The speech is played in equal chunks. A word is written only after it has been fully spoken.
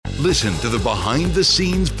Listen to the Behind the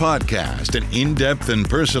Scenes podcast, an in-depth and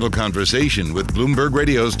personal conversation with Bloomberg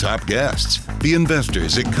Radio's top guests, the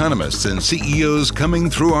investors, economists, and CEOs coming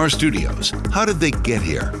through our studios. How did they get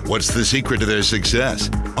here? What's the secret to their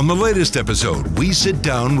success? On the latest episode, we sit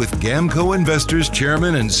down with GAMCO Investors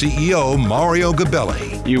Chairman and CEO Mario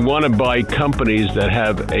Gabelli. You want to buy companies that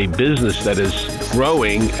have a business that is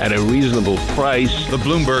growing at a reasonable price. The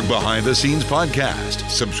Bloomberg Behind the Scenes podcast.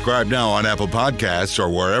 Subscribe now on Apple Podcasts or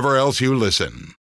wherever else you listen.